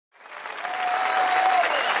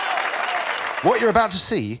What you're about to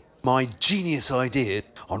see, my genius idea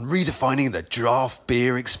on redefining the draft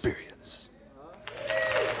beer experience.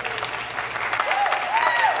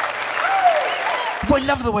 Well, I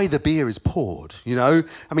love the way the beer is poured, you know?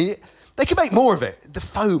 I mean, they could make more of it. The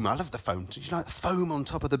foam, I love the foam. Do you like the foam on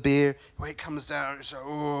top of the beer? Where it comes down, it's like,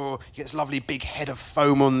 oh, you get this lovely big head of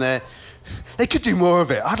foam on there. They could do more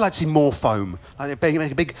of it. I'd like to see more foam. Like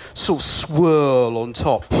make a big sort of swirl on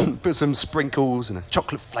top. Put some sprinkles and a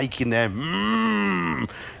chocolate flake in there. Mmm,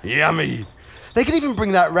 yummy. They could even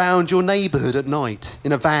bring that round your neighbourhood at night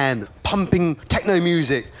in a van, pumping techno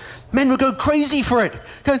music. Men would go crazy for it,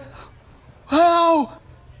 going, wow!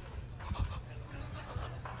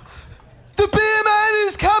 The Beerman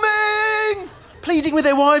is coming! Pleading with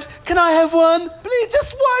their wives, can I have one? Please,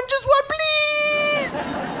 just one, please!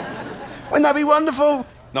 Wouldn't that be wonderful?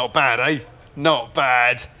 Not bad, eh? Not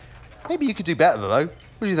bad. Maybe you could do better, though.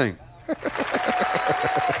 What do you think?